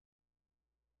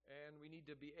need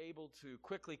to be able to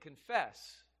quickly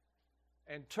confess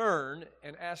and turn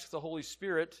and ask the Holy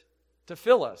Spirit to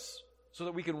fill us so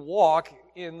that we can walk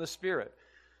in the Spirit.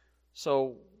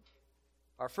 So,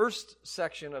 our first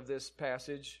section of this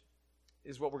passage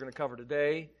is what we're going to cover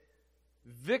today.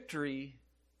 Victory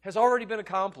has already been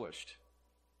accomplished.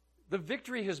 The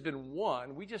victory has been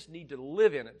won. We just need to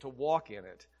live in it, to walk in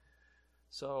it.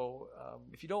 So,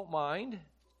 if you don't mind,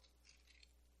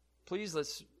 please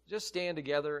let's just stand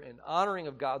together in honoring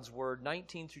of God's Word,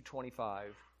 19 through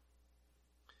 25.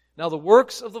 Now the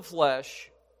works of the flesh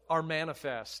are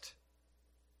manifest.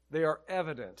 They are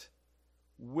evident,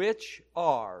 which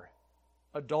are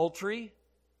adultery,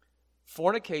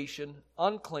 fornication,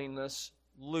 uncleanness,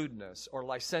 lewdness, or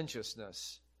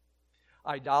licentiousness,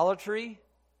 idolatry,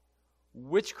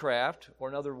 witchcraft, or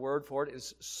another word for it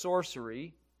is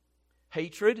sorcery,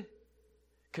 hatred,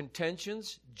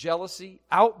 contentions, jealousy,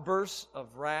 outbursts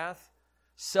of wrath,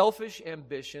 selfish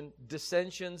ambition,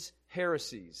 dissensions,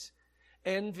 heresies,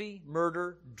 envy,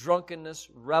 murder, drunkenness,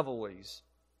 revelries,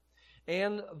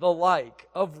 and the like,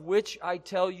 of which I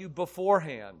tell you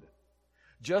beforehand,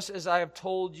 just as I have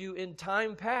told you in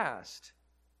time past,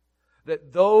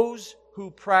 that those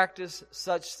who practice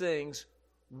such things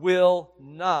will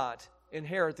not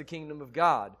inherit the kingdom of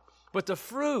God. But the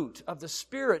fruit of the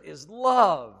Spirit is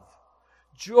love,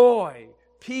 joy,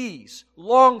 peace,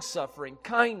 long-suffering,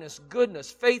 kindness,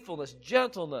 goodness, faithfulness,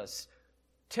 gentleness,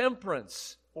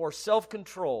 temperance, or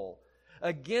self-control.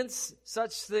 Against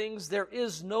such things there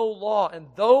is no law, and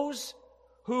those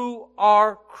who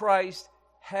are Christ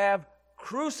have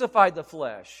crucified the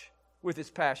flesh with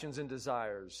its passions and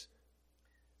desires.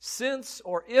 Since,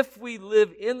 or if we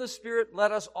live in the Spirit,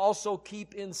 let us also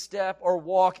keep in step or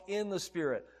walk in the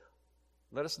Spirit.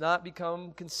 Let us not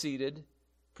become conceited,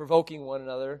 provoking one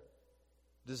another,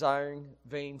 desiring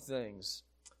vain things.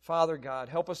 Father God,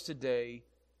 help us today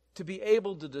to be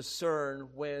able to discern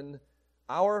when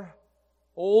our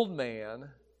old man,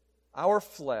 our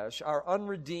flesh, our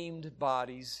unredeemed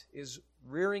bodies is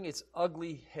rearing its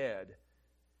ugly head,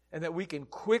 and that we can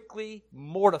quickly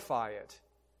mortify it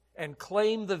and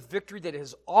claim the victory that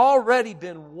has already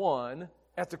been won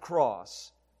at the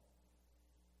cross.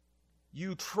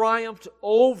 You triumphed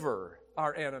over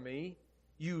our enemy.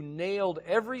 You nailed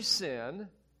every sin,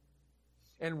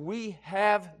 and we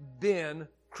have been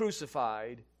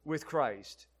crucified with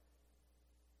Christ.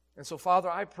 And so, Father,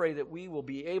 I pray that we will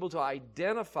be able to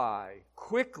identify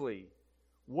quickly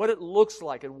what it looks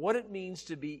like and what it means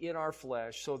to be in our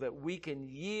flesh so that we can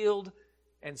yield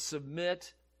and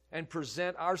submit and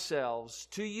present ourselves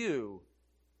to you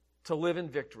to live in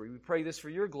victory. We pray this for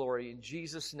your glory in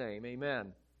Jesus' name.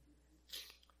 Amen.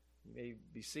 You may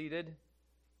be seated.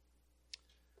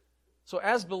 So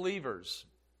as believers,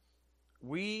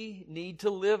 we need to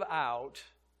live out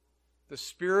the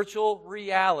spiritual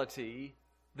reality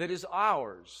that is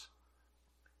ours.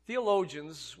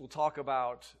 Theologians will talk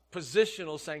about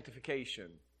positional sanctification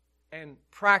and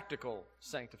practical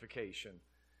sanctification.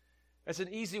 That's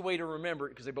an easy way to remember it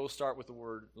because they both start with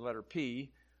the letter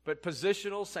P. But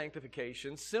positional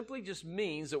sanctification simply just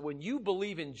means that when you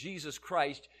believe in Jesus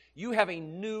Christ, you have a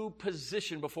new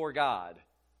position before God.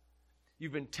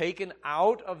 You've been taken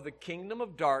out of the kingdom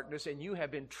of darkness and you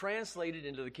have been translated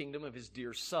into the kingdom of His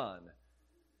dear Son.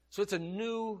 So it's a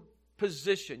new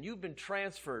position. You've been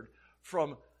transferred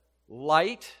from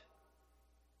light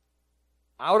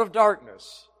out of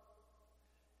darkness,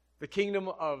 the kingdom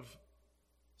of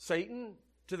Satan,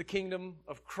 to the kingdom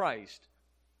of Christ.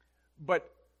 But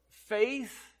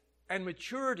faith and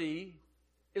maturity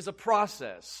is a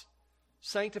process.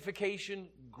 Sanctification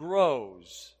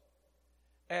grows.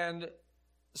 And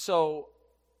so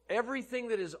everything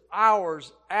that is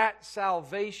ours at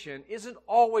salvation isn't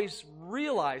always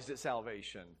realized at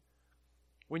salvation.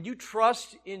 When you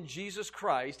trust in Jesus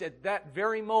Christ at that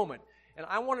very moment, and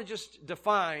I want to just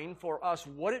define for us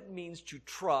what it means to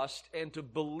trust and to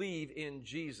believe in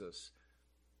Jesus.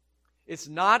 It's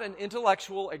not an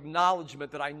intellectual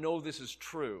acknowledgement that I know this is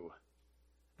true.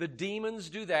 The demons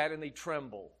do that and they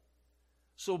tremble.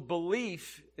 So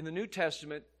belief in the New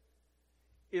Testament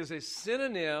is a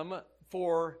synonym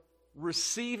for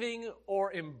receiving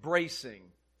or embracing.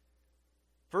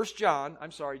 John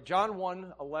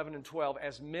 1, 11 and 12,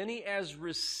 as many as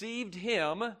received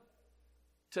Him,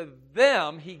 to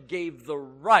them He gave the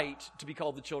right to be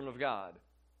called the children of God.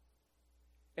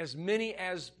 As many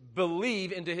as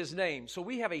believe into His name. So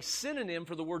we have a synonym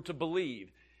for the word to believe.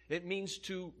 It means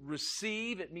to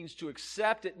receive, it means to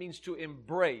accept, it means to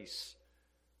embrace.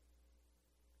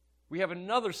 We have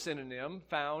another synonym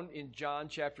found in John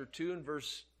chapter 2 and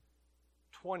verse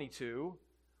 22,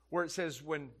 where it says,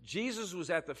 when Jesus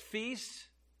was at the feast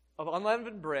of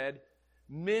unleavened bread,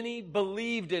 many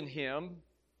believed in him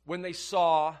when they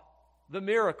saw the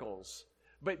miracles.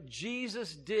 But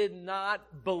Jesus did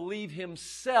not believe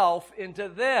himself into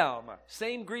them.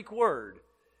 Same Greek word.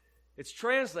 It's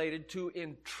translated to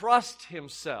entrust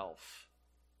himself,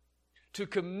 to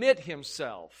commit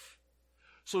himself.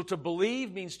 So to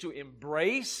believe means to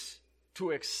embrace,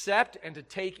 to accept, and to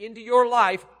take into your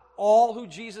life all who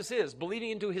Jesus is,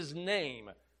 believing into his name.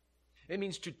 It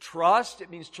means to trust, it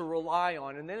means to rely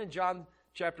on. And then in John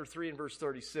chapter 3 and verse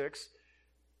 36,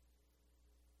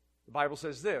 the Bible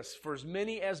says this, "For as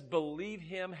many as believe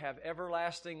him have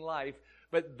everlasting life,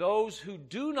 but those who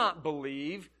do not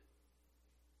believe,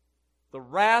 the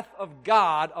wrath of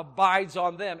God abides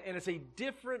on them." And it's a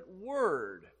different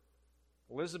word.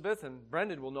 Elizabeth and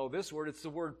Brendan will know this word. It's the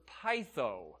word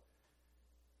pytho.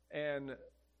 And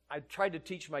I tried to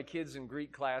teach my kids in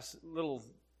Greek class little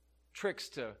tricks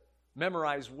to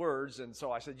memorize words. And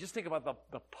so I said, just think about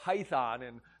the python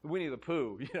and Winnie the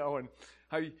Pooh, and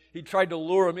how he tried to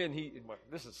lure him in.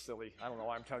 This is silly. I don't know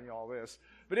why I'm telling you all this.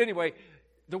 But anyway,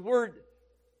 the word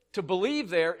to believe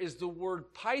there is the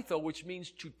word pytho, which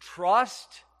means to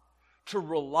trust, to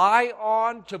rely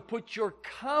on, to put your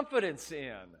confidence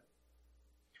in.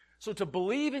 So to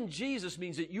believe in Jesus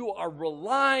means that you are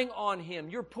relying on him.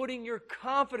 You're putting your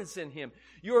confidence in him.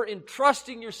 You're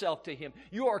entrusting yourself to him.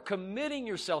 You are committing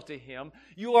yourself to him.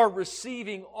 You are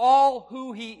receiving all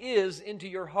who he is into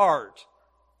your heart.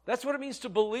 That's what it means to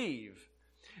believe.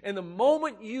 And the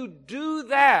moment you do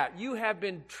that, you have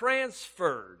been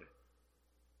transferred.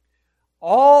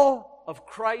 All of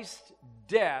Christ's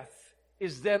death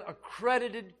is then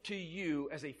accredited to you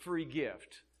as a free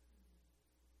gift.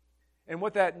 And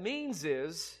what that means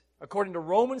is, according to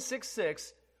Romans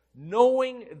 6:6,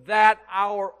 knowing that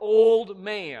our old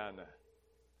man,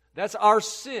 that's our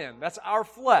sin, that's our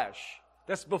flesh,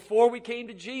 that's before we came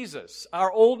to Jesus,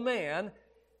 our old man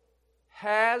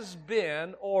has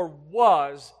been or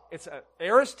was, it's an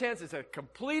aorist tense, it's a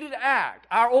completed act.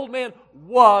 Our old man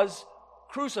was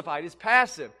crucified. It's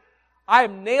passive. I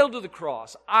am nailed to the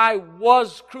cross. I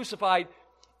was crucified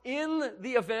in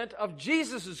the event of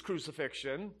Jesus'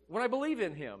 crucifixion when I believe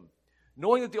in him,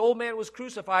 knowing that the old man was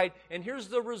crucified. And here's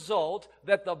the result,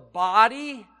 that the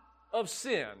body of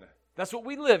sin, that's what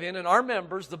we live in our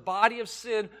members, the body of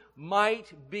sin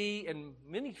might be, and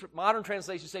many modern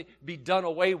translations say, be done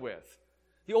away with.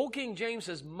 The Old King James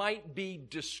says might be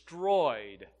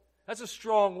destroyed. That's a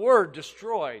strong word,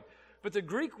 destroyed. But the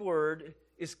Greek word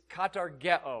is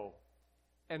katargeo.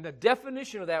 And the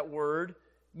definition of that word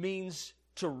means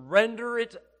to render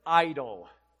it idle,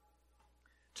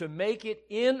 to make it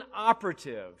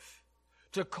inoperative,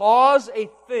 to cause a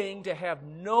thing to have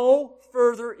no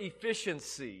further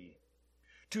efficiency,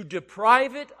 to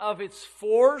deprive it of its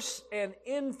force and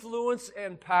influence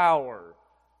and power.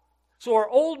 So our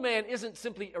old man isn't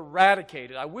simply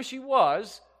eradicated. I wish he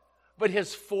was, but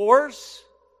his force,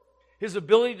 his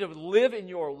ability to live in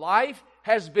your life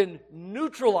has been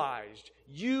neutralized.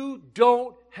 You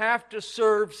don't have to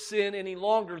serve sin any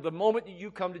longer the moment that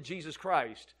you come to Jesus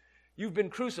Christ. You've been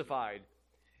crucified.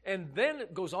 And then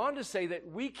it goes on to say that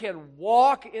we can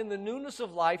walk in the newness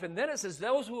of life. And then it says,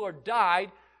 those who are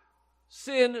died,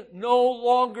 sin no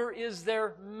longer is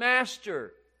their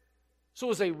master. So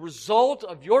as a result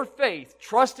of your faith,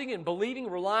 trusting and believing,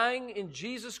 relying in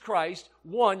Jesus Christ,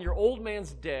 one, your old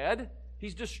man's dead.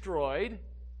 He's destroyed.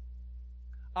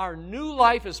 Our new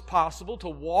life is possible to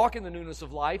walk in the newness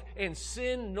of life, and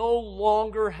sin no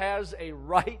longer has a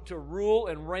right to rule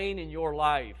and reign in your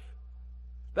life.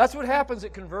 That's what happens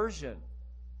at conversion.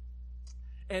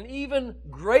 And even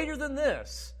greater than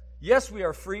this, yes, we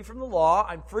are free from the law.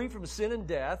 I'm free from sin and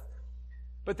death.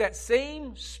 But that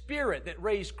same Spirit that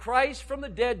raised Christ from the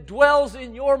dead dwells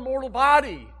in your mortal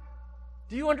body.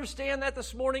 Do you understand that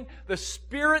this morning? The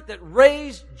Spirit that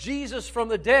raised Jesus from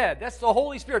the dead, that's the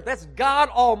Holy Spirit, that's God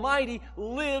Almighty,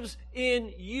 lives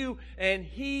in you, and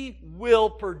He will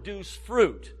produce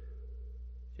fruit.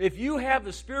 If you have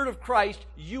the Spirit of Christ,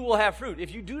 you will have fruit.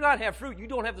 If you do not have fruit, you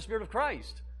don't have the Spirit of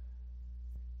Christ.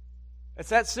 It's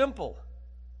that simple.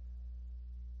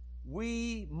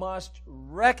 We must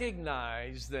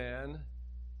recognize then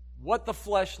what the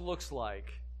flesh looks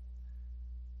like.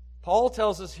 Paul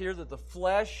tells us here that the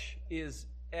flesh is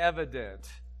evident.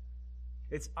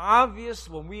 It's obvious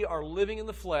when we are living in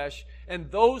the flesh,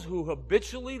 and those who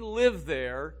habitually live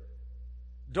there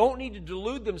don't need to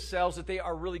delude themselves that they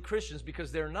are really Christians,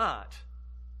 because they're not.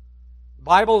 The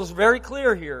Bible is very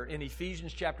clear here in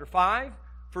Ephesians chapter 5,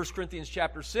 1 Corinthians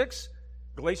chapter 6,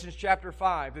 Galatians chapter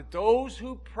 5, that those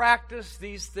who practice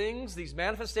these things, these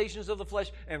manifestations of the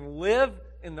flesh, and live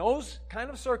in those kind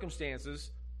of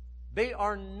circumstances, they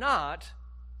are not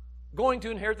going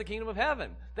to inherit the kingdom of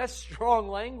heaven. That's strong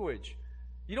language.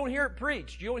 You don't hear it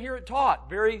preached. You don't hear it taught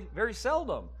very, very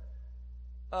seldom.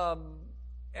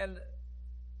 And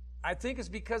I think it's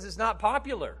because it's not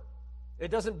popular.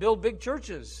 It doesn't build big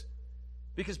churches.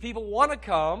 Because people want to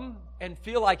come and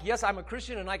feel like, yes, I'm a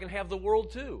Christian and I can have the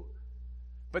world too.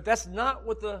 But that's not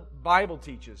what the Bible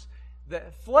teaches. The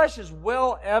flesh is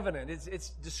well evident. It's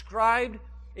described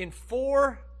in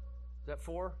four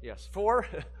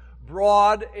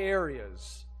broad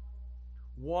areas.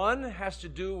 One has to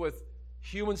do with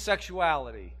human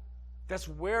sexuality. That's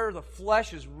where the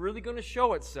flesh is really going to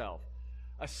show itself.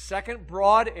 A second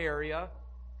broad area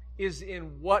is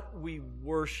in what we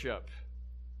worship.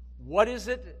 What is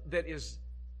it that is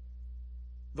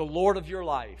the Lord of your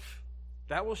life?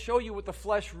 That will show you what the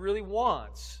flesh really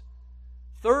wants.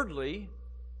 Thirdly,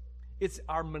 it's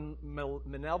our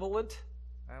malevolent,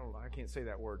 I can't say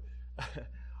that word,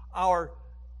 our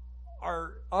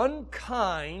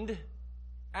unkind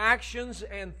actions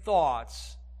and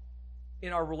thoughts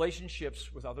in our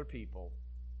relationships with other people.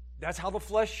 That's how the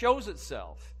flesh shows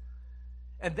itself.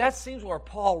 And that seems where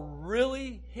Paul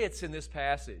really hits in this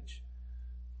passage.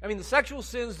 I mean, the sexual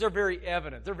sins, they're very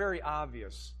evident. They're very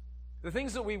obvious. The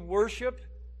things that we worship,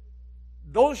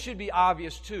 those should be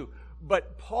obvious too.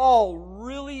 But Paul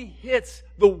really hits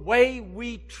the way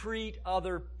we treat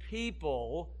other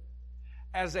people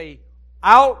as a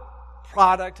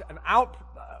byproduct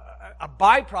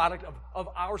of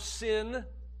our sin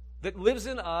that lives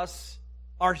in us,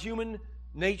 our human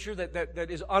nature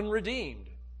that is unredeemed.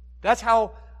 That's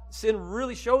how sin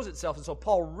really shows itself. And so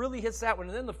Paul really hits that one.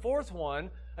 And then the fourth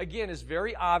one, again, is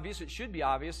very obvious. It should be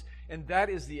obvious. And that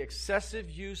is the excessive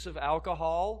use of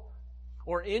alcohol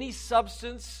or any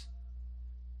substance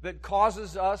that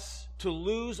causes us to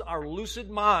lose our lucid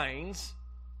minds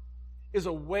is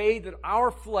a way that our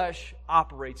flesh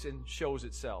operates and shows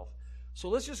itself. So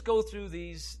let's just go through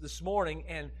these this morning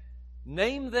and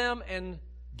name them and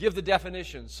give the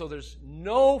definitions. So there's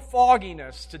no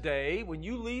fogginess today. When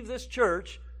you leave this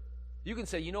church, you can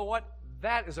say, you know what?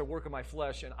 That is a work of my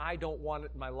flesh, and I don't want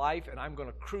it in my life, and I'm going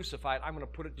to crucify it. I'm going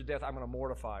to put it to death. I'm going to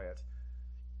mortify it.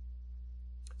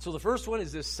 So the first one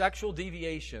is this sexual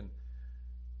deviation.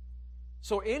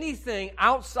 So anything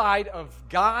outside of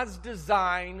God's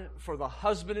design for the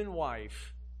husband and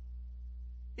wife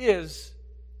is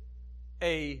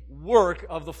a work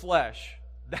of the flesh.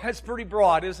 That's pretty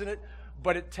broad, isn't it?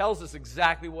 But it tells us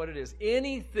exactly what it is.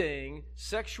 Anything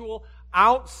sexual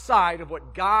outside of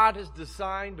what God has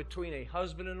designed between a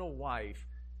husband and a wife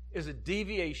is a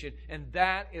deviation, and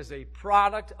that is a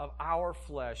product of our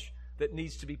flesh that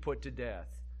needs to be put to death.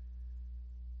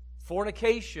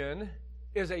 Fornication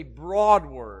is a broad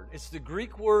word. It's the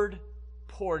Greek word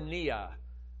porneia,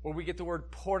 where we get the word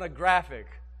pornographic.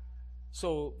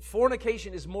 So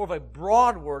fornication is more of a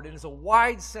broad word, and it's a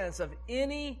wide sense of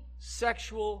any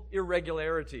sexual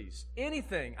irregularities,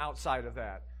 anything outside of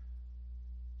that.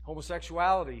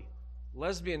 Homosexuality,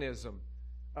 lesbianism,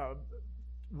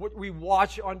 what we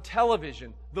watch on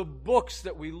television, the books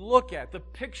that we look at, the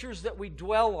pictures that we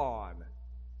dwell on,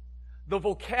 the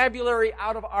vocabulary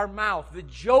out of our mouth, the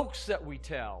jokes that we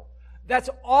tell.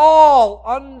 That's all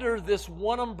under this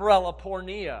one umbrella,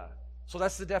 porneia. So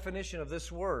that's the definition of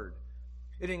this word.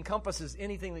 It encompasses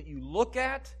anything that you look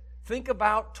at, think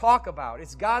about, talk about.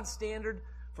 It's God's standard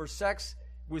for sex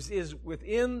is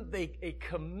within a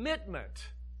commitment.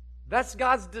 That's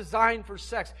God's design for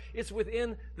sex. It's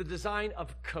within the design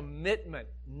of commitment,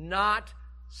 not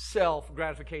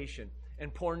self-gratification.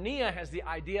 And porneia has the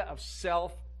idea of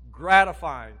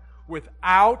self-gratifying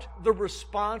without the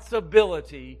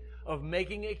responsibility of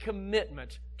making a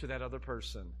commitment to that other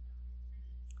person.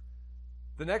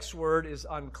 The next word is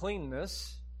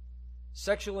uncleanness.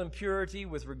 Sexual impurity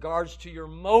with regards to your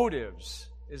motives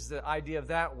is the idea of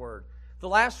that word. The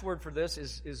last word for this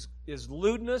is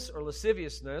lewdness or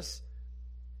lasciviousness,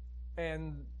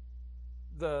 and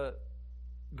the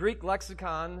Greek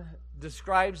lexicon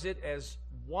describes it as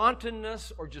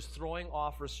wantonness or just throwing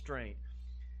off restraint.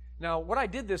 Now, what I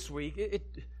did this week,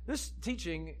 this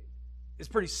teaching is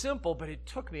pretty simple, but it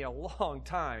took me a long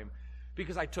time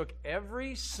because I took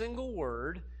every single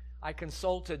word, I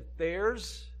consulted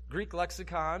Thayer's Greek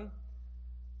lexicon,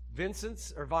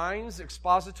 Vine's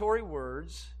expository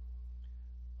words,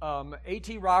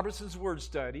 A.T. Robertson's word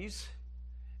studies,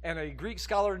 and a Greek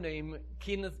scholar named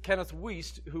Kenneth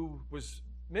Wuest, who was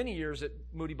many years at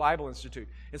Moody Bible Institute.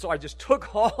 And so I just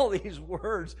took all these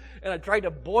words and I tried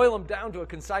to boil them down to a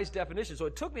concise definition. So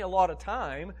it took me a lot of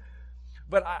time,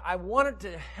 but I wanted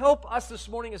to help us this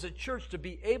morning as a church to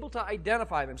be able to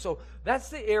identify them. So that's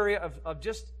the area of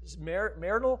just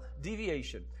marital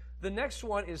deviation. The next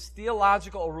one is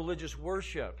theological or religious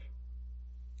worship.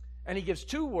 And he gives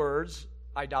two words,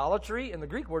 idolatry, and the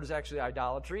Greek word is actually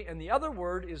idolatry, and the other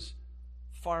word is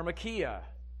pharmakia.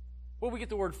 Where we get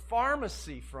the word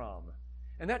pharmacy from.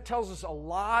 And that tells us a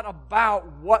lot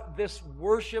about what this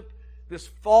worship, this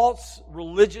false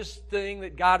religious thing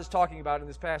that God is talking about in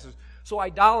this passage. So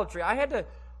idolatry, I had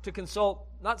to consult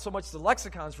not so much the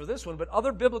lexicons for this one, but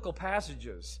other biblical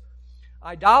passages.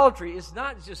 Idolatry is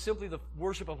not just simply the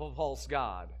worship of a false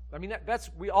god. I mean,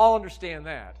 we all understand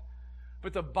that.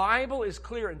 But the Bible is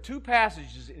clear in two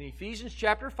passages, in Ephesians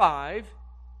chapter 5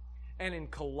 and in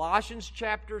Colossians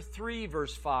chapter 3,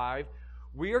 verse 5,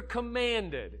 we are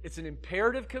commanded, it's an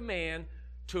imperative command,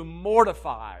 to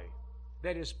mortify,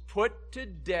 that is, put to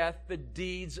death the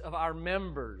deeds of our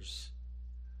members.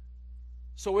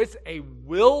 So it's a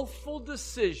willful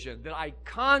decision that I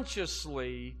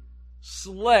consciously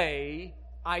slay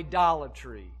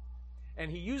idolatry. And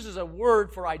he uses a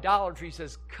word for idolatry, he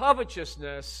says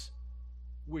covetousness,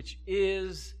 which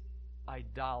is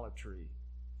idolatry.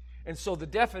 And so the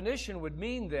definition would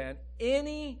mean then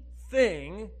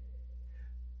anything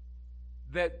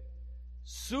that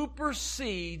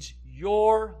supersedes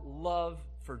your love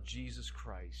for Jesus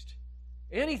Christ.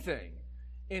 Anything,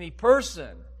 any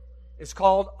person, is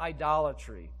called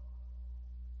idolatry.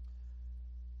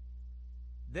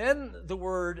 Then the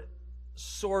word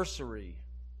sorcery.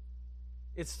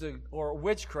 Or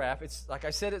witchcraft. It's, like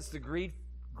I said, it's the Greek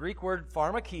word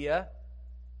pharmakia,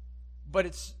 but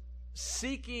it's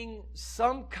seeking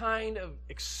some kind of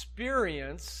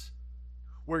experience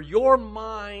where your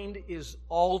mind is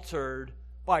altered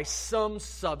by some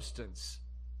substance.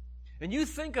 And you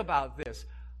think about this.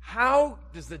 How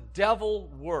does the devil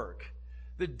work?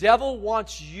 The devil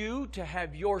wants you to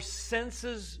have your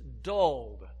senses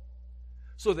dulled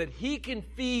so that he can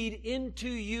feed into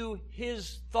you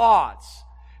his thoughts.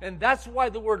 And that's why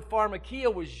the word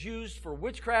pharmakia was used for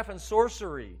witchcraft and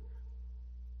sorcery.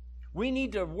 We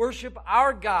need to worship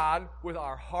our God with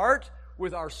our heart,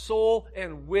 with our soul,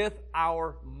 and with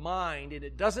our mind. And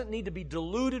it doesn't need to be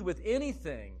diluted with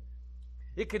anything.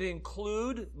 It could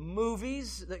include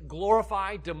movies that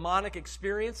glorify demonic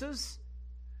experiences,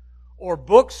 or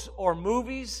books or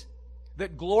movies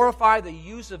that glorify the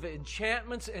use of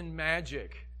enchantments and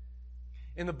magic.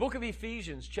 In the book of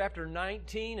Ephesians, chapter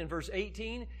 19 and verse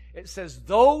 18, it says,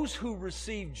 those who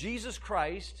received Jesus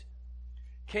Christ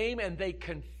came and they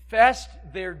confessed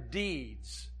their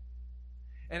deeds.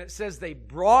 And it says they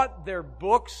brought their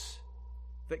books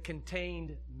that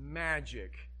contained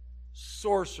magic,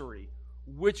 sorcery,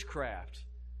 witchcraft.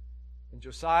 And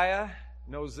Josiah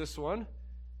knows this one.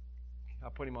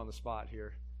 I'll put him on the spot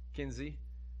here. Kinsey.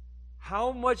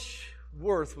 How much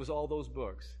worth was all those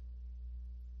books?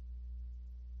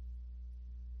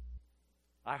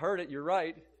 I heard it, you're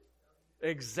right.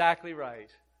 Exactly right.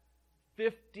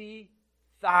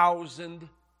 50,000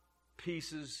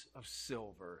 pieces of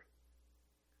silver.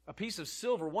 A piece of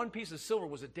silver, one piece of silver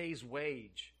was a day's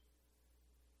wage.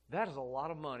 That is a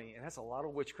lot of money, and that's a lot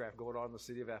of witchcraft going on in the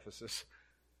city of Ephesus.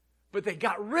 But they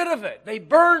got rid of it. They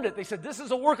burned it. They said, this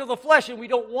is a work of the flesh, and we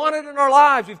don't want it in our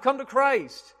lives. We've come to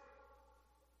Christ.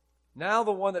 Now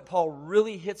the one that Paul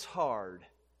really hits hard.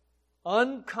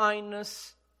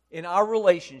 Unkindness in our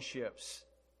relationships.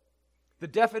 The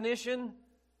definition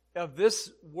of this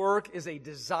work is a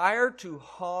desire to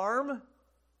harm,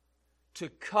 to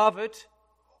covet,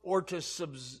 or to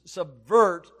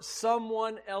subvert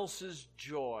someone else's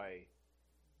joy.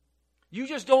 You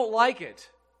just don't like it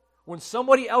when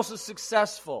somebody else is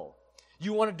successful.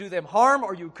 You want to do them harm,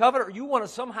 or you covet, or you want to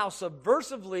somehow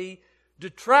subversively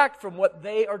detract from what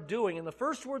they are doing. And the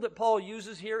first word that Paul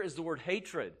uses here is the word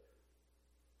hatred.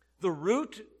 The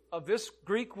root of this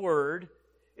Greek word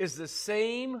is the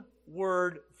same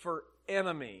word for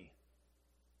enemy.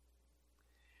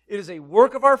 It is a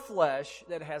work of our flesh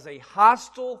that has a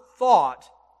hostile thought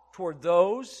toward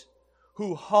those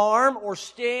who harm or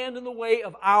stand in the way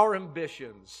of our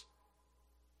ambitions.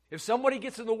 If somebody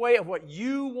gets in the way of what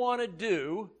you want to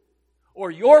do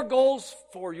or your goals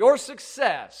for your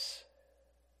success,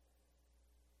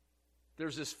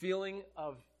 there's this feeling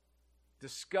of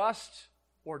disgust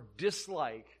or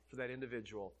dislike for that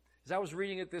individual. As I was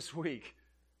reading it this week,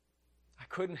 I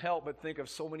couldn't help but think of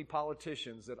so many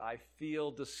politicians that I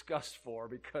feel disgust for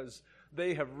because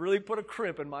they have really put a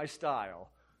crimp in my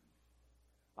style.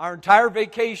 Our entire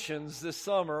vacations this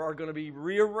summer are going to be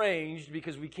rearranged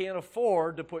because we can't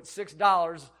afford to put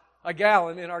 $6 a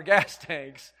gallon in our gas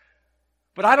tanks.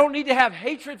 But I don't need to have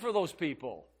hatred for those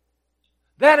people.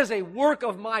 That is a work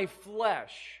of my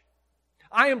flesh.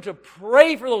 I am to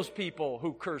pray for those people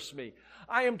who curse me.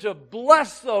 I am to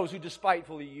bless those who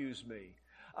despitefully use me.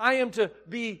 I am to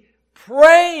be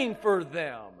praying for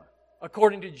them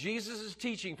according to Jesus'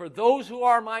 teaching, for those who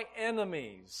are my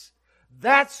enemies.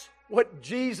 That's what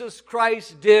Jesus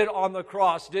Christ did on the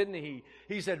cross, didn't He?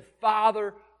 He said,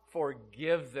 Father,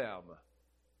 forgive them.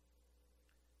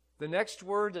 The next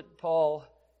word that Paul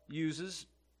uses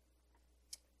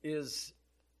is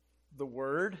the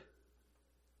word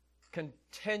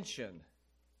contention.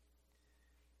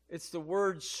 It's the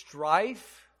word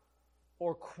strife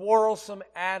or quarrelsome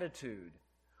attitude.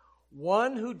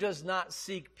 One who does not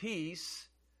seek peace,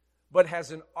 but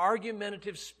has an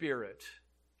argumentative spirit.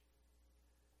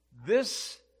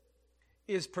 This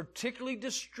is particularly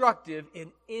destructive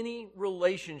in any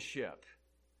relationship.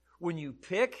 When you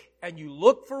pick and you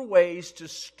look for ways to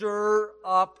stir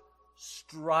up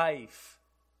strife.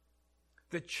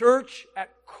 The church at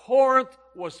Corinth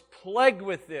was plagued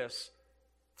with this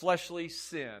fleshly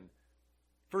sin.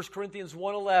 1 Corinthians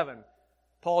 1:11,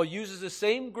 Paul uses the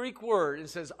same Greek word and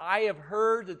says, I have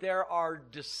heard that there are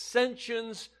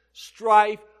dissensions,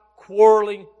 strife,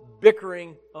 quarreling,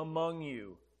 bickering among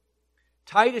you.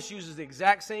 Titus uses the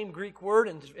exact same Greek word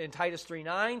in Titus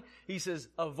 3:9. He says,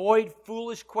 avoid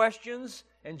foolish questions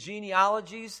and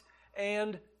genealogies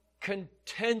and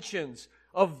contentions.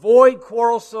 Avoid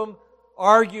quarrelsome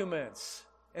arguments.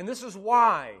 And this is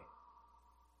why.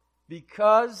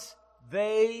 Because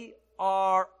they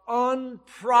are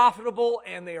unprofitable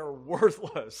and they are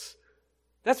worthless.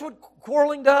 That's what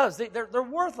quarreling does. They're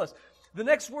worthless. The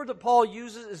next word that Paul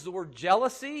uses is the word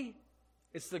jealousy.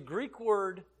 It's the Greek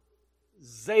word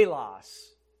zelos.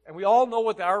 And we all know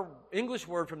what our English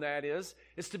word from that is.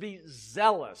 It's to be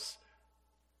zealous.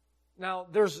 Now,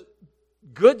 there's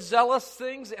good zealous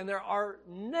things and there are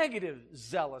negative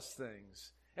zealous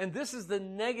things. And this is the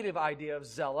negative idea of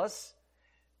zealous.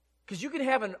 Because you can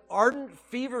have an ardent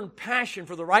fever and passion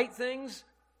for the right things,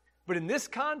 but in this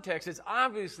context, it's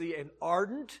obviously an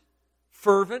ardent,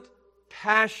 fervent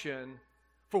passion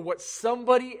for what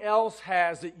somebody else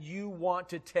has that you want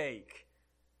to take.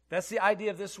 That's the idea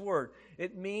of this word.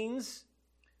 It means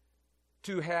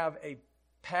to have a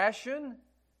passion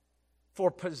for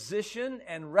position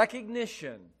and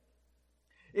recognition.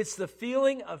 It's the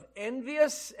feeling of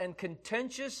envious and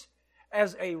contentious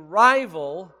as a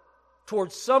rival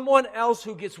towards someone else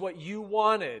who gets what you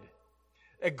wanted.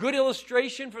 A good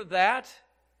illustration for that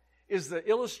is the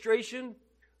illustration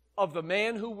of the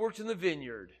man who worked in the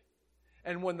vineyard.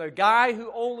 And when the guy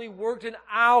who only worked an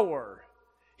hour,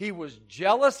 he was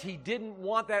jealous. He didn't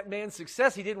want that man's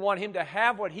success. He didn't want him to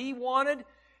have what he wanted. And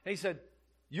he said,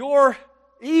 you're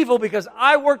evil because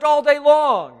I worked all day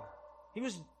long. He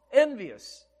was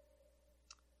envious.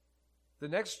 The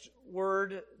next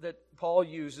word that Paul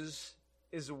uses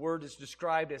is a word that's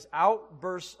described as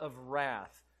outbursts of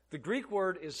wrath. The Greek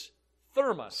word is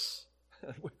thermos.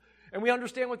 And we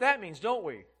understand what that means, don't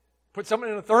we? Put something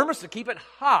in a thermos to keep it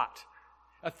hot.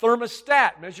 A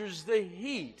thermostat measures the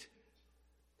heat.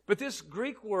 But this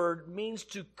Greek word means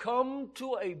to come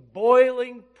to a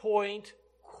boiling point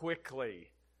quickly.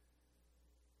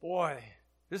 Boy,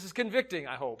 this is convicting,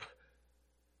 I hope.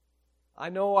 I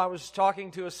know I was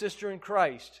talking to a sister in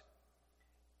Christ,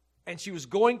 and she was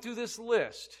going through this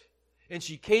list, and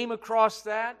she came across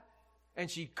that, and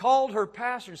she called her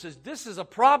pastor and says, this is a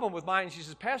problem with mine. And she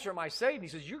says, Pastor, am I saved? And he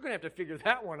says, you're going to have to figure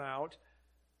that one out.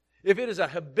 If it is a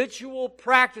habitual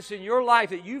practice in your life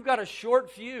that you've got a short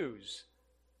fuse,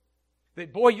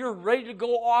 that, boy, you're ready to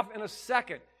go off in a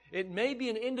second, it may be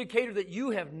an indicator that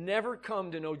you have never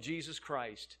come to know Jesus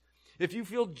Christ. If you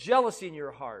feel jealousy in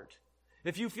your heart,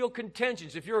 if you feel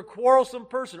contentions, if you're a quarrelsome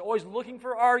person, always looking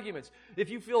for arguments, if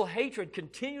you feel hatred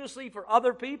continuously for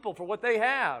other people, for what they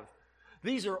have,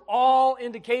 these are all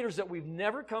indicators that we've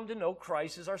never come to know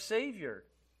Christ as our Savior.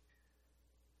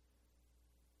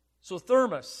 So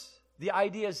thermos, the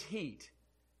idea is heat.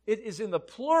 It is in the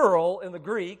plural in the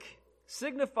Greek,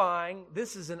 signifying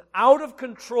this is an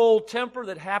out-of-control temper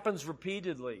that happens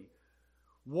repeatedly.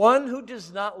 One who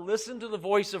does not listen to the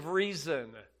voice of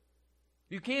reason.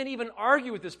 You can't even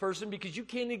argue with this person because you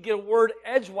can't even get a word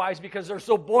edgewise because they're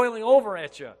so boiling over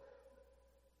at you.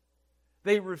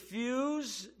 They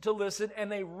refuse to listen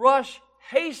and they rush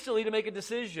hastily to make a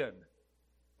decision.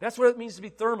 That's what it means to be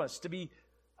thermos, to be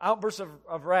outbursts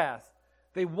of wrath.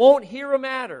 They won't hear a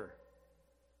matter.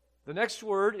 The next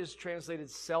word is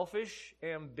translated selfish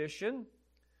ambition.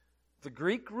 The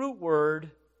Greek root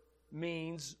word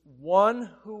means one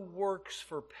who works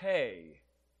for pay.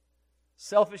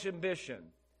 Selfish ambition.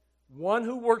 One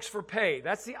who works for pay.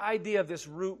 That's the idea of this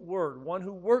root word, one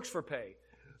who works for pay.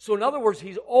 So in other words,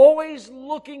 he's always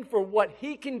looking for what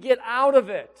he can get out of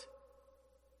it.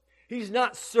 He's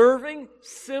not serving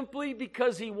simply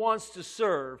because he wants to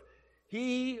serve.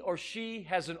 He or she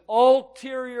has an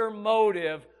ulterior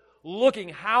motive looking,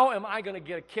 how am I going to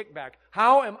get a kickback?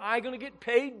 How am I going to get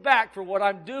paid back for what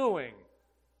I'm doing?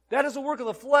 That is the work of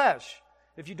the flesh.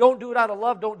 If you don't do it out of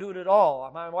love, don't do it at all.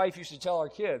 My wife used to tell our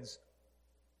kids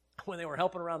when they were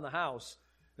helping around the house,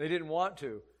 they didn't want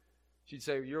to. She'd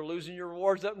say, you're losing your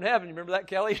rewards up in heaven. You remember that,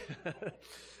 Kelly?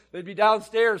 They'd be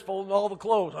downstairs folding all the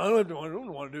clothes. I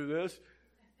don't want to do this.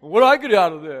 What do I get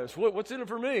out of this? What's in it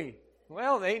for me?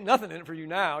 Well, there ain't nothing in it for you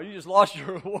now. You just lost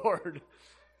your reward.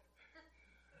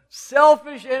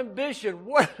 Selfish ambition.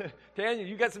 What? Tanya,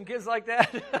 you got some kids like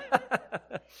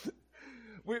that?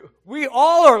 We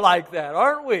all are like that,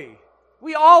 aren't we?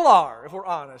 We all are, if we're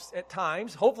honest, at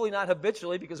times. Hopefully not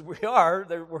habitually, because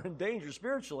we're in danger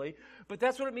spiritually. But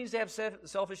that's what it means to have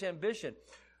selfish ambition.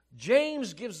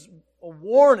 James gives a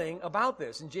warning about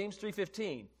this in James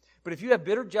 3:15. But if you have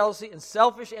bitter jealousy and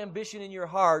selfish ambition in your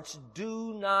hearts,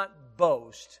 do not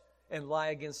boast and lie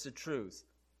against the truth.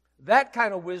 That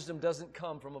kind of wisdom doesn't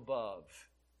come from above.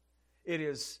 It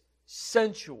is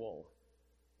sensual.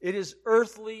 It is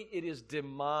earthly. It is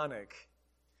demonic.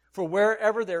 For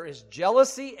wherever there is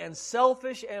jealousy and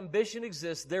selfish ambition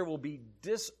exists, there will be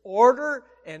disorder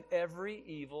and every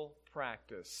evil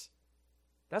practice.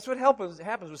 That's what happens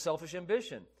with selfish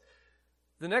ambition.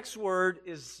 The next word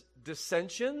is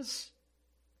dissensions.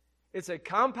 It's a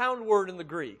compound word in the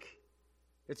Greek.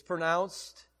 It's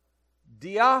pronounced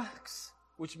diax,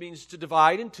 which means to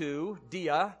divide in two,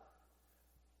 dia.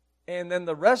 And then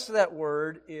the rest of that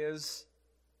word is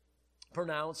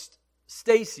pronounced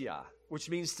stasia, which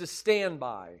means to stand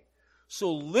by.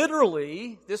 So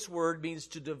literally, this word means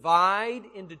to divide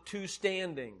into two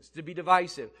standings, to be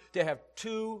divisive, to have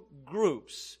two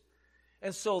groups.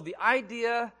 And so the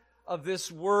idea of this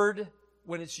word,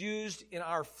 when it's used in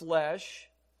our flesh,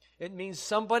 it means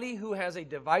somebody who has a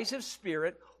divisive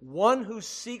spirit, one who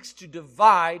seeks to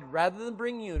divide rather than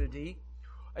bring unity,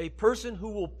 a person who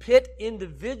will pit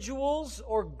individuals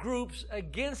or groups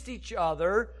against each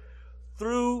other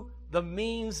through the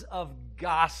means of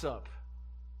gossip.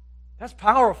 That's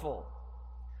powerful.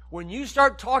 When you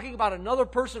start talking about another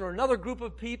person or another group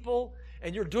of people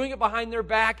and you're doing it behind their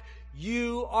back,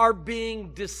 you are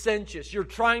being dissentious. You're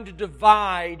trying to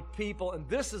divide people, and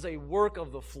this is a work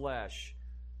of the flesh.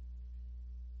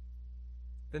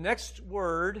 The next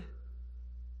word,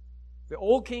 the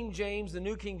Old King James, the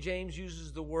New King James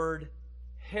uses the word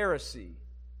heresy.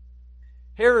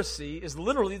 Heresy is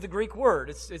literally the Greek word.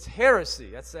 It's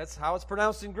heresy. That's how it's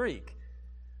pronounced in Greek.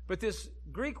 But this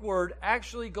Greek word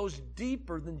actually goes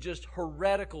deeper than just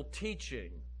heretical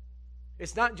teaching.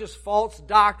 It's not just false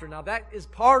doctrine. Now, that is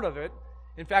part of it.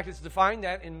 In fact, it's defined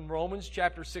that in Romans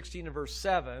chapter 16 and verse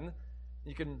 7.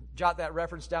 You can jot that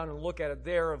reference down and look at it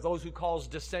there, of those who cause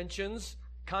dissensions,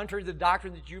 contrary to the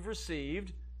doctrine that you've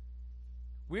received.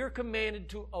 We are commanded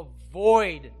to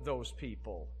avoid those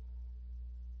people.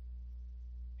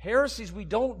 Heresies, we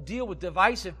don't deal with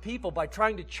divisive people by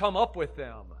trying to chum up with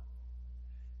them.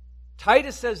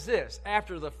 Titus says this,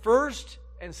 after the first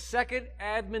and second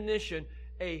admonition,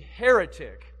 a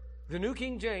heretic, the New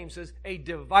King James says, a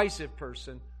divisive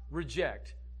person,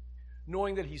 reject,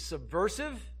 knowing that he's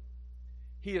subversive,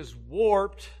 he is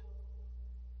warped,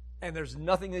 and there's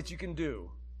nothing that you can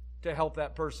do to help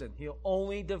that person. He'll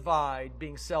only divide,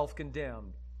 being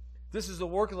self-condemned. This is the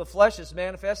work of the flesh that's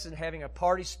manifested in having a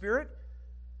party spirit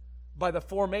by the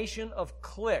formation of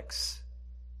cliques.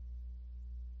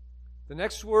 The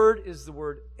next word is the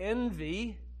word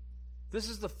envy. This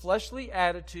is the fleshly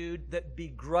attitude that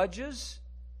begrudges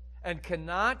and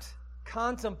cannot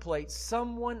contemplate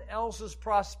someone else's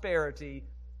prosperity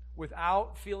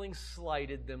without feeling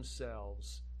slighted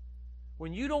themselves.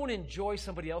 When you don't enjoy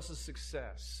somebody else's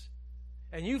success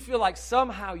and you feel like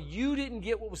somehow you didn't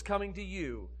get what was coming to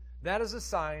you, that is a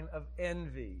sign of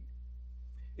envy.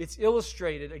 It's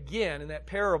illustrated again in that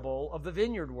parable of the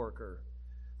vineyard worker.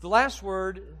 The last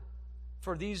word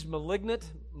for these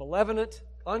malignant, malevolent,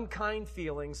 unkind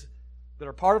feelings that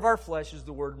are part of our flesh is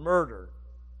the word murder.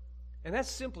 And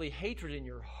that's simply hatred in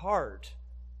your heart.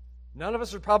 None of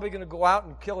us are probably going to go out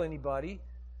and kill anybody,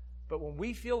 but when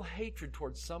we feel hatred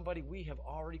towards somebody, we have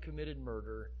already committed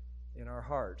murder in our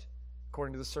heart,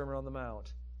 according to the Sermon on the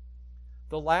Mount.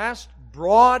 The last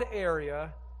broad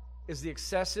area is the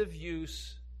excessive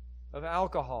use of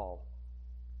alcohol.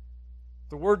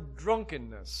 The word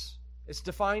drunkenness, it's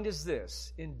defined as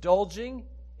this: indulging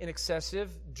in excessive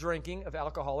drinking of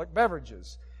alcoholic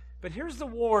beverages. But here's the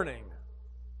warning.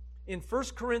 In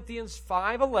 1 Corinthians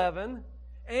 5:11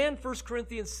 and 1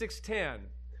 Corinthians 6:10,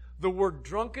 the word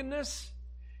drunkenness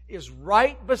is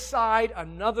right beside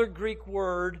another Greek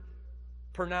word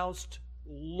pronounced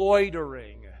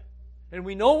loitering. And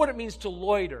we know what it means to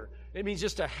loiter. It means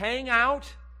just to hang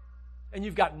out, and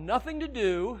you've got nothing to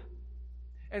do,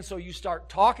 and so you start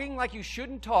talking like you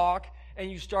shouldn't talk,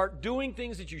 and you start doing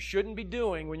things that you shouldn't be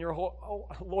doing when you're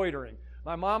loitering.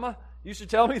 My mama used to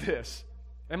tell me this,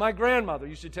 and my grandmother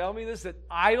used to tell me this, that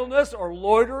idleness or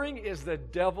loitering is the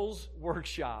devil's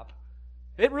workshop.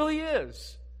 It really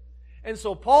is. And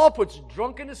so Paul puts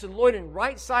drunkenness and loitering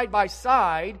right side by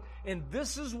side, and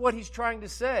this is what he's trying to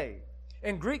say.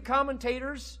 And Greek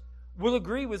commentators will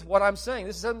agree with what I'm saying.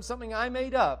 This is something I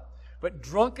made up. But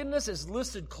drunkenness is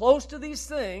listed close to these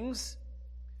things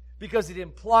because it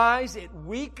implies it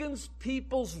weakens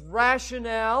people's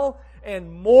rationale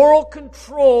and moral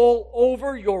control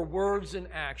over your words and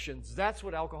actions. That's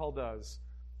what alcohol does.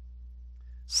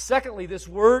 Secondly, this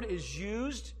word is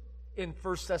used in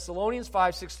 1 Thessalonians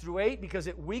 5:6-8 because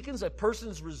it weakens a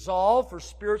person's resolve for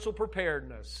spiritual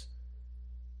preparedness.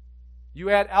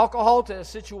 You add alcohol to a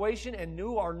situation and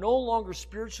you are no longer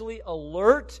spiritually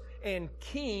alert and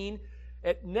keen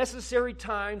at necessary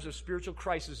times of spiritual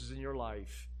crises in your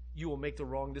life. You will make the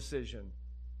wrong decision.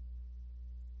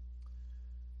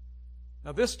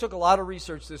 Now, this took a lot of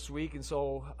research this week, and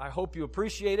so I hope you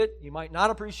appreciate it. You might not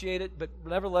appreciate it, but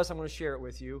nevertheless, I'm going to share it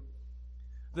with you.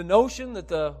 The notion that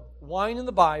the wine in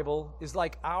the Bible is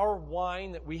like our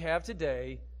wine that we have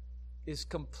today is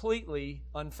completely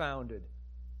unfounded.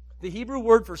 The Hebrew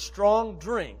word for strong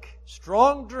drink,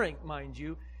 mind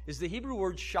you, is the Hebrew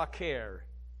word shaker.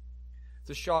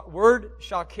 The word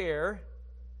shaker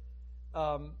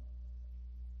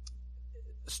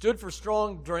stood for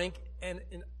strong drink, and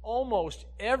in almost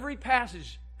every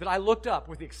passage that I looked up,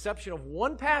 with the exception of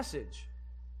one passage,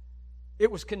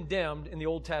 it was condemned in the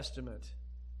Old Testament.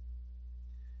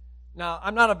 Now,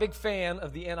 I'm not a big fan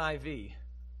of the NIV,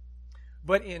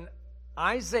 but in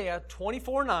Isaiah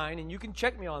 24:9, and you can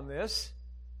check me on this,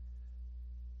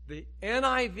 the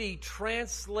NIV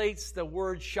translates the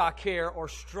word shaker, or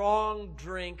strong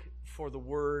drink, for the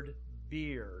word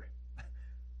beer.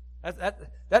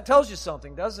 That tells you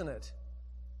something, doesn't it?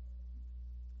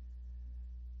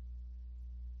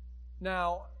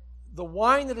 Now, the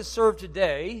wine that is served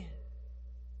today,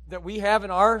 that we have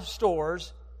in our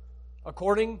stores,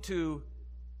 according to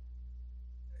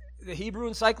the Hebrew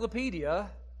Encyclopedia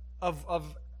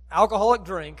of alcoholic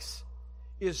drinks,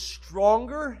 is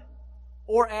stronger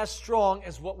or as strong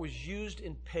as what was used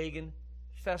in pagan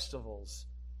festivals.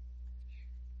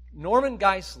 Norman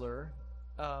Geisler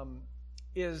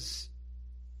is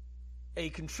a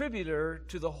contributor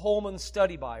to the Holman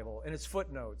Study Bible and its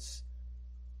footnotes.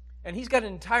 And he's got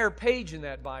an entire page in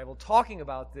that Bible talking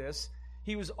about this.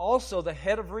 He was also the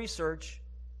head of research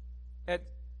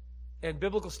and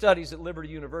biblical studies at Liberty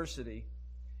University.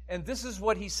 And this is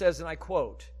what he says, and I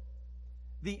quote,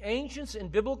 "The ancients in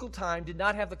biblical time did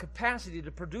not have the capacity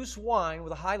to produce wine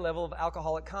with a high level of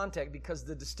alcoholic content because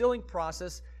the distilling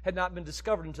process had not been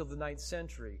discovered until the 9th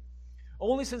century.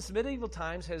 Only since medieval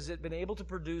times has it been able to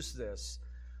produce this.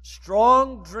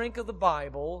 Strong drink of the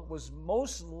Bible was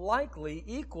most likely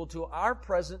equal to our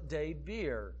present-day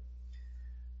beer."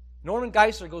 Norman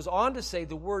Geisler goes on to say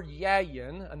the word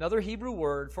yayin, another Hebrew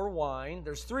word for wine,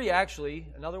 there's three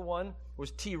actually, another one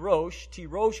was tirosh.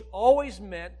 Tirosh always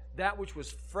meant that which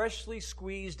was freshly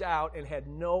squeezed out and had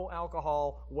no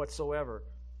alcohol whatsoever.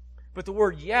 But the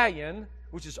word yayin,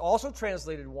 which is also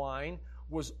translated wine,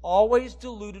 was always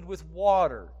diluted with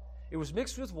water. It was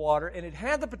mixed with water, and it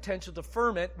had the potential to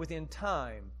ferment within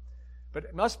time. But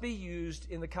it must be used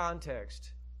in the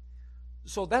context.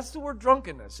 So that's the word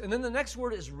drunkenness. And then the next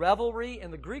word is revelry,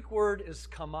 and the Greek word is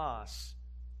kamas.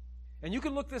 And you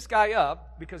can look this guy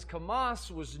up, because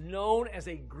kamas was known as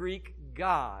a Greek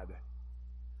god.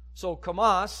 So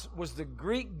kamas was the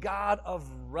Greek god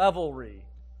of revelry.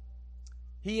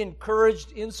 He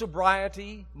encouraged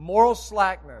insobriety, moral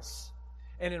slackness.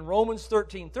 And in Romans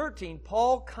 13:13,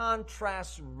 Paul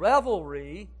contrasts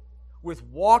revelry with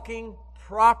walking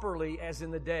properly as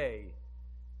in the day.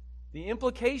 The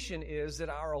implication is that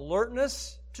our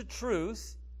alertness to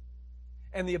truth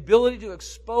and the ability to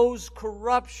expose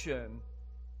corruption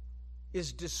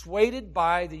is dissuaded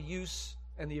by the use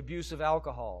and the abuse of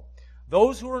alcohol.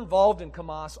 Those who are involved in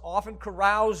kamas often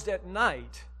caroused at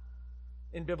night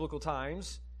in biblical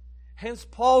times. Hence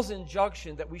Paul's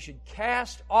injunction that we should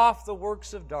cast off the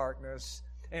works of darkness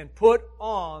and put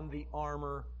on the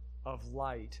armor of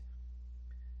light.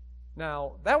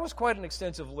 Now, that was quite an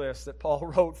extensive list that Paul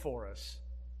wrote for us.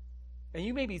 And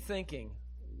you may be thinking,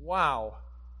 wow,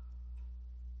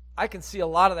 I can see a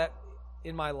lot of that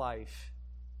in my life.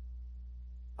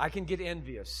 I can get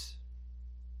envious.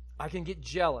 I can get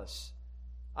jealous.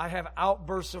 I have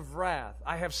outbursts of wrath.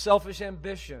 I have selfish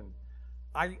ambition.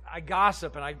 I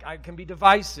gossip and I can be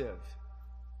divisive.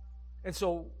 And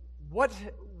so what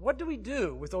do we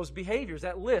do with those behaviors,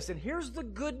 that list? And here's the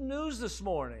good news this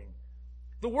morning.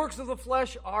 The works of the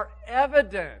flesh are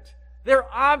evident.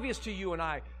 They're obvious to you and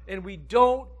I, and we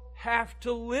don't have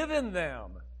to live in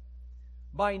them.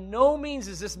 By no means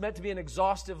is this meant to be an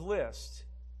exhaustive list.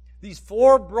 These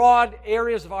 4 broad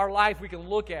areas of our life we can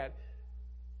look at.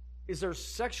 Is there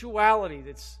sexuality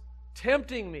that's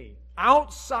tempting me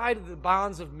outside of the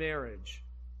bonds of marriage?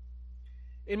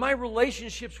 In my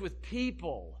relationships with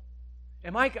people,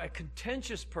 am I a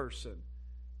contentious person?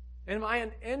 Am I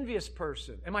an envious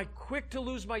person? Am I quick to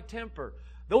lose my temper?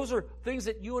 Those are things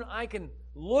that you and I can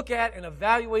look at and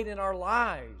evaluate in our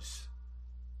lives.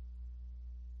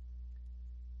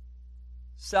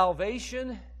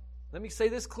 Salvation, let me say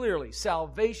this clearly,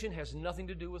 salvation has nothing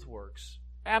to do with works.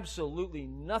 Absolutely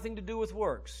nothing to do with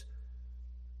works.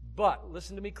 But,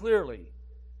 listen to me clearly,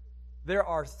 there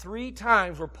are 3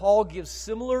 times where Paul gives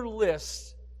similar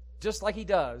lists, just like he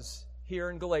does here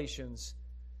in Galatians,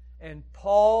 and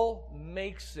Paul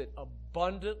makes it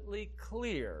abundantly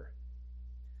clear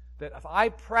that if I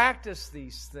practice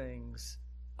these things,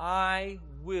 I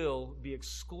will be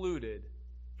excluded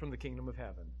from the kingdom of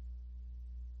heaven.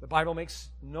 The Bible makes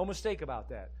no mistake about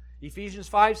that. Ephesians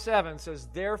 5:7 says,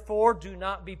 "Therefore do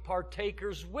not be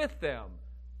partakers with them,"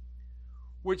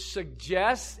 which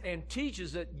suggests and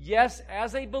teaches that, yes,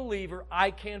 as a believer, I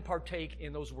can partake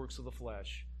in those works of the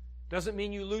flesh. Doesn't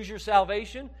mean you lose your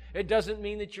salvation. It doesn't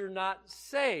mean that you're not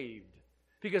saved.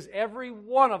 Because every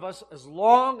one of us, as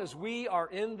long as we are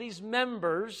in these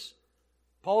members,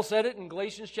 Paul said it in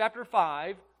Galatians chapter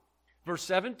 5, verse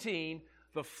 17,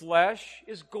 the flesh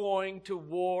is going to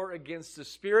war against the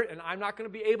Spirit, and I'm not going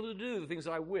to be able to do the things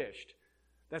that I wished.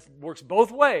 That works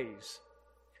both ways.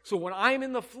 So when I'm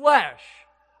in the flesh,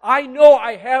 I know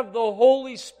I have the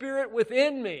Holy Spirit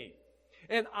within me,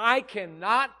 and I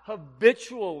cannot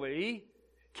habitually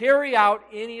carry out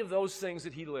any of those things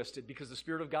that he listed because the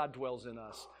Spirit of God dwells in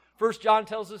us. 1 John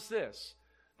tells us this,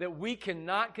 that we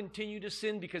cannot continue to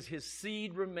sin because his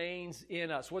seed remains in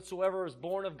us. Whatsoever is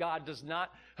born of God does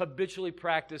not habitually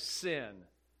practice sin.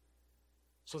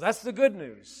 So that's the good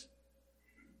news.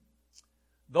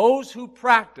 Those who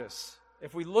practice,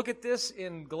 if we look at this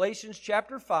in Galatians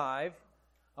chapter 5,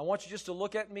 I want you just to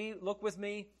look with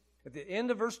me at the end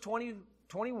of verse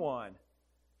 21,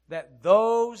 that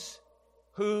those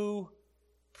who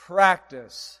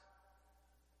practice.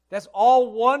 That's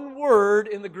all one word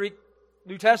in the Greek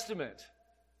New Testament.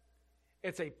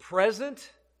 It's a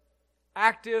present,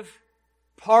 active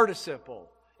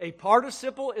participle. A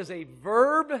participle is a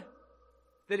verb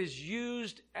that is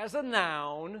used as a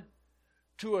noun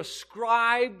to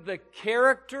ascribe the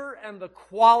character and the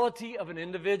quality of an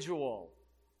individual.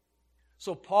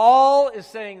 So Paul is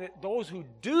saying that those who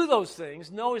do those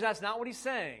things, no, that's not what he's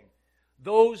saying.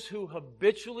 Those who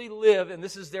habitually live, and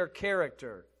this is their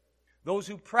character. Those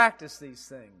who practice these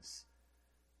things.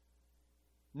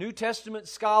 New Testament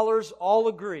scholars all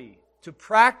agree. To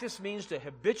practice means to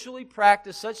habitually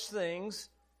practice such things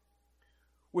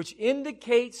which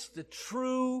indicates the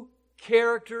true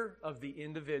character of the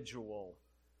individual.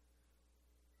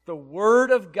 The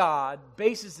Word of God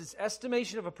bases its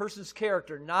estimation of a person's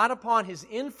character not upon his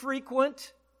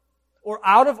infrequent or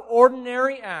out of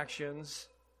ordinary actions,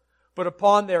 but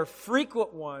upon their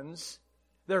frequent ones.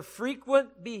 Their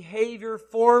frequent behavior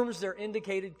forms their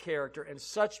indicated character, and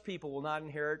such people will not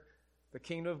inherit the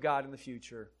kingdom of God in the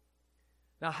future.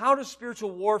 Now, how does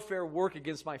spiritual warfare work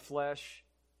against my flesh?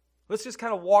 Let's just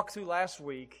kind of walk through last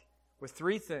week with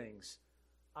 3 things.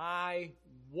 I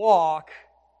walk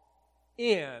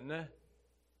in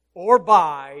or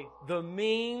by the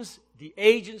means, the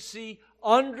agency,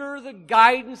 under the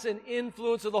guidance and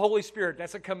influence of the Holy Spirit.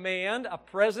 That's a command, a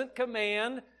present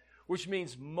command, which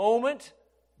means moment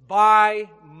by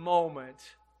moment.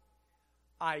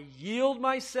 I yield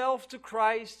myself to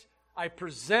Christ, I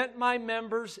present my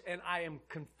members, and I am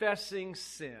confessing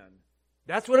sin.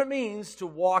 That's what it means to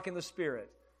walk in the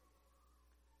Spirit.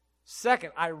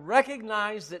 Second, I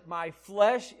recognize that my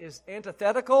flesh is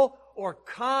antithetical or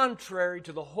contrary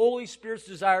to the Holy Spirit's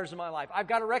desires in my life. I've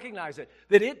got to recognize it,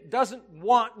 that it doesn't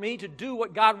want me to do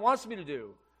what God wants me to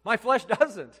do. My flesh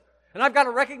doesn't. And I've got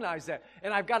to recognize that.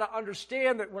 And I've got to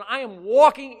understand that when I am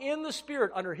walking in the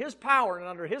Spirit under His power and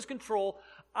under His control,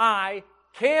 I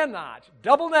cannot,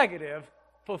 double negative,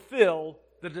 fulfill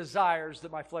the desires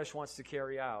that my flesh wants to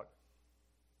carry out.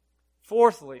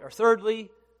 Thirdly,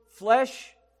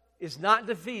 flesh is not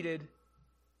defeated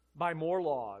by more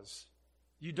laws.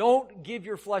 You don't give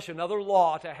your flesh another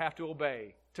law to have to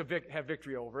obey, to have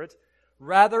victory over it.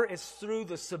 Rather, it's through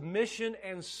the submission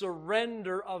and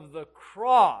surrender of the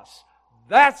cross.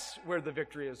 That's where the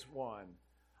victory is won.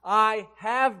 I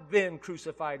have been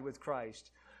crucified with Christ.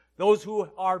 Those who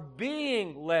are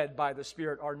being led by the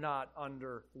Spirit are not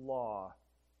under law.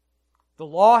 The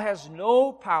law has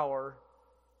no power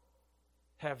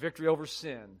to have victory over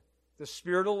sin. The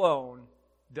Spirit alone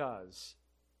does.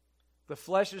 The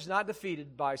flesh is not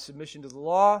defeated by submission to the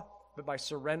law, but by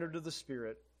surrender to the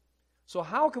Spirit. So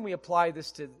how can we apply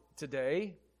this to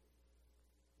today?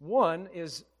 One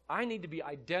is I need to be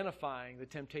identifying the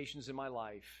temptations in my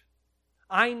life.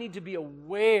 I need to be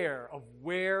aware of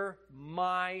where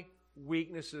my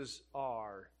weaknesses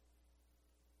are.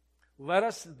 Let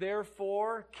us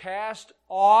therefore cast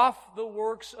off the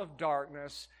works of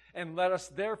darkness, and let us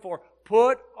therefore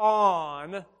put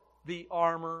on the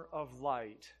armor of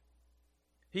light.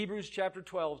 Hebrews chapter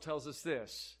 12 tells us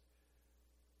this.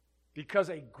 Because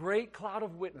a great cloud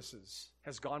of witnesses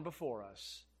has gone before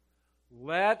us,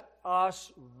 let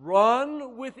us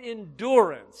run with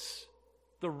endurance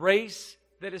the race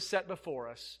that is set before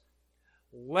us,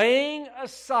 laying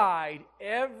aside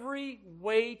every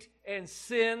weight and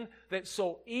sin that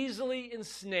so easily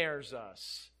ensnares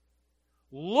us,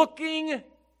 looking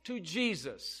to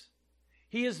Jesus.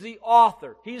 He is the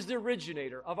author, He is the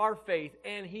originator of our faith,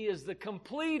 and He is the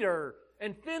completer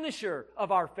and finisher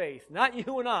of our faith, not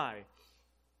you and I.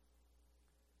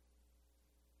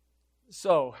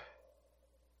 So,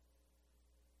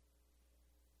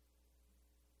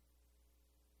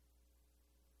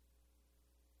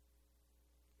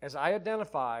 as I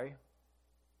identify,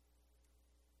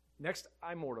 next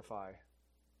I mortify.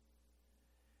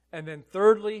 And then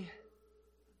thirdly,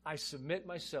 I submit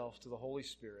myself to the Holy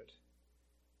Spirit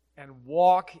and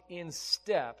walk in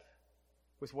step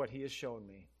with what He has shown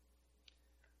me.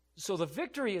 So the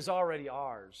victory is already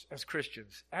ours as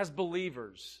Christians, as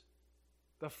believers.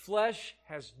 The flesh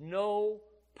has no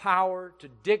power to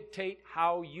dictate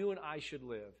how you and I should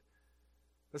live.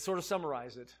 Let's sort of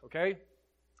summarize it, okay?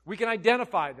 We can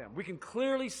identify them. We can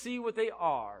clearly see what they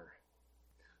are.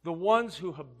 The ones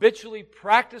who habitually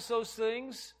practice those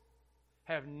things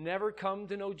have never come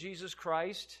to know Jesus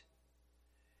Christ.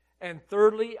 And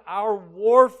thirdly, our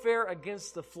warfare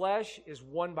against the flesh is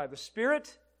won by the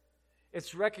Spirit.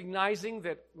 It's recognizing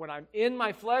that when I'm in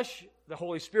my flesh, the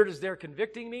Holy Spirit is there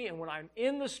convicting me, and when I'm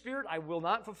in the Spirit, I will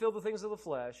not fulfill the things of the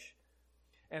flesh.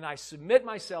 And I submit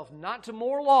myself not to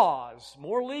more laws,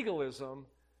 more legalism,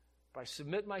 but I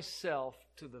submit myself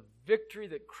to the victory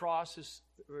that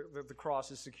the cross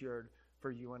has secured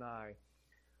for you and I.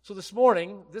 So this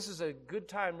morning, this is a good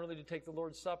time really to take the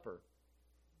Lord's Supper.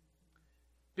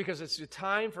 Because it's a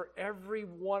time for every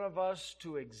one of us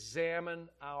to examine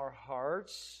our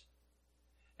hearts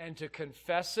and to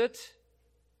confess it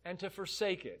and to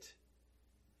forsake it.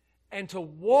 And to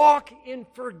walk in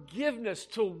forgiveness,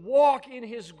 to walk in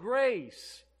His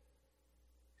grace.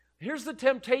 Here's the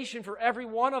temptation for every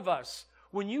one of us.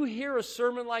 When you hear a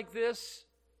sermon like this,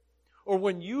 or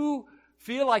when you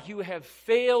feel like you have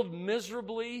failed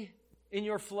miserably in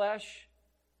your flesh,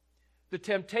 the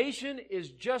temptation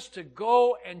is just to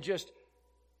go and just,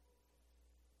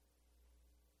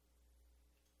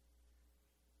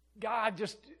 God,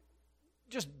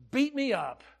 just beat me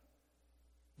up.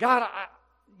 God,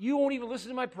 you won't even listen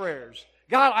to my prayers.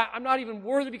 God, I'm not even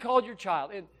worthy to be called your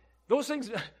child. And those things,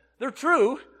 they're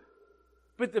true.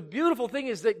 But the beautiful thing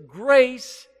is that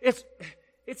grace,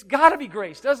 it's got to be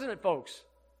grace, doesn't it, folks?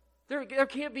 There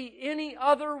can't be any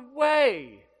other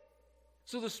way.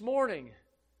 So this morning,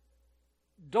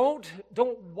 don't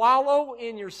wallow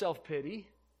in your self-pity.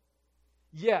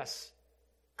 Yes,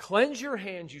 cleanse your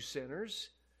hands, you sinners.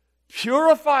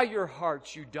 Purify your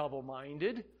hearts, you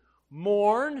double-minded.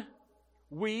 Mourn,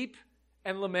 weep,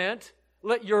 and lament.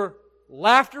 Let your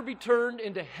laughter be turned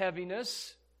into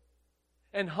heaviness.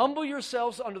 And humble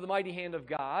yourselves under the mighty hand of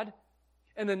God.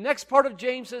 And the next part of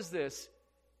James says this,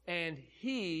 and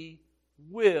He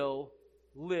will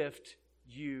lift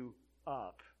you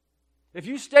up. If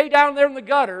you stay down there in the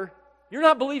gutter, you're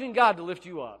not believing God to lift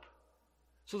you up.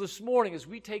 So this morning, as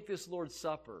we take this Lord's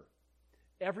Supper,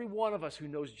 every one of us who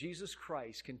knows Jesus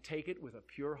Christ can take it with a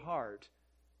pure heart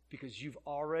because you've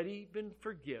already been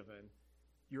forgiven.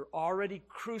 You're already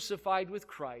crucified with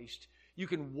Christ. You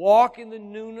can walk in the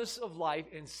newness of life,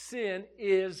 and sin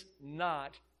is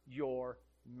not your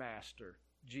master.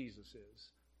 Jesus is.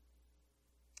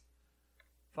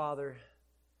 Father,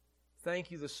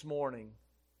 thank you this morning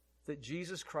that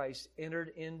Jesus Christ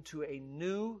entered into a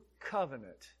new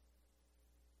covenant.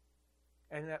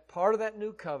 And that part of that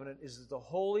new covenant is that the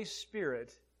Holy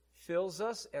Spirit fills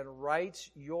us and writes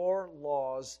your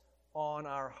laws on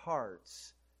our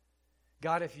hearts.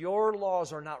 God, if your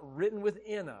laws are not written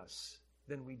within us,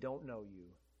 then we don't know you.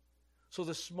 So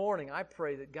this morning, I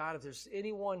pray that, God, if there's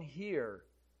anyone here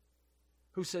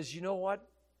who says, you know what,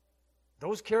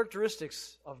 those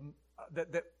characteristics of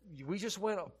that we just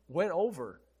went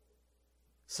over,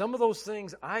 some of those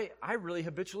things, I really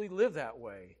habitually live that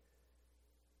way.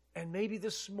 And maybe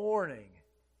this morning,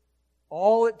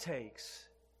 all it takes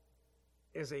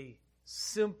is a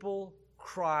simple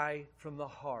cry from the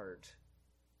heart.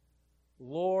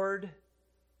 Lord,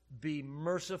 be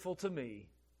merciful to me,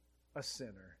 a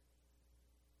sinner.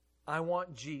 I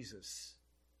want Jesus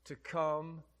to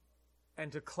come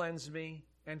and to cleanse me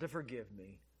and to forgive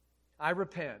me. I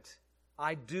repent.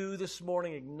 I do this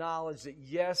morning acknowledge that,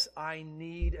 yes, I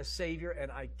need a Savior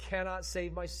and I cannot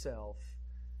save myself.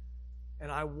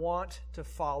 And I want to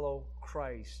follow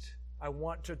Christ. I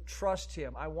want to trust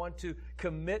Him. I want to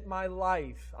commit my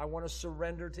life. I want to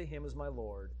surrender to Him as my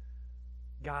Lord.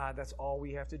 God, that's all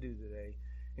we have to do today.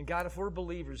 And God, if we're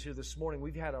believers here this morning,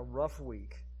 we've had a rough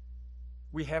week.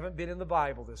 We haven't been in the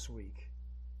Bible this week.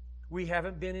 We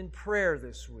haven't been in prayer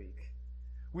this week.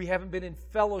 We haven't been in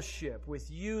fellowship with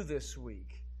you this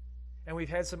week. And we've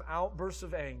had some outbursts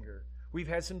of anger. We've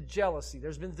had some jealousy.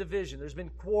 There's been division. There's been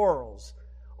quarrels.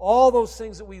 All those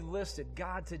things that we listed.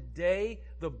 God, today,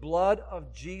 the blood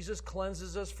of Jesus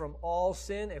cleanses us from all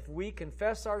sin. If we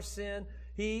confess our sin,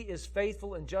 He is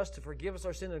faithful and just to forgive us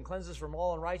our sin and cleanse us from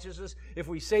all unrighteousness. If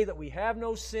we say that we have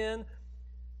no sin,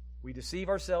 we deceive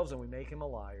ourselves and we make Him a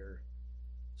liar.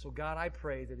 So God, I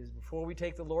pray that before we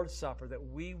take the Lord's Supper, that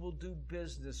we will do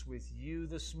business with you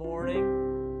this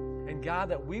morning. And God,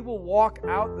 that we will walk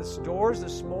out the doors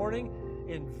this morning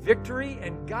in victory.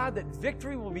 And God, that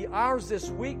victory will be ours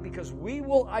this week because we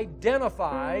will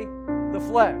identify the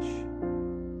flesh.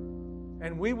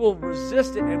 And we will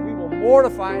resist it and we will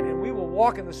mortify it and we will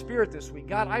walk in the Spirit this week.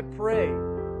 God, I pray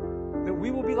that we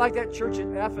will be like that church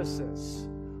in Ephesus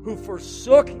who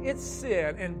forsook its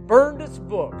sin and burned its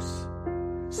books.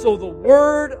 So the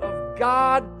Word of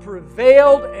God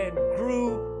prevailed and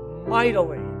grew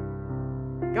mightily.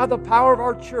 God, the power of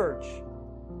our church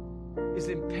is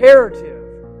imperative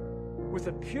with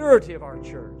the purity of our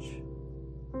church.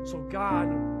 So God,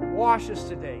 wash us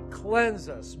today, cleanse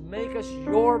us, make us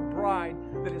your bride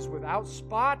that is without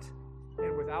spot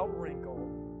and without wrinkle.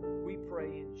 We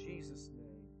pray in Jesus' name.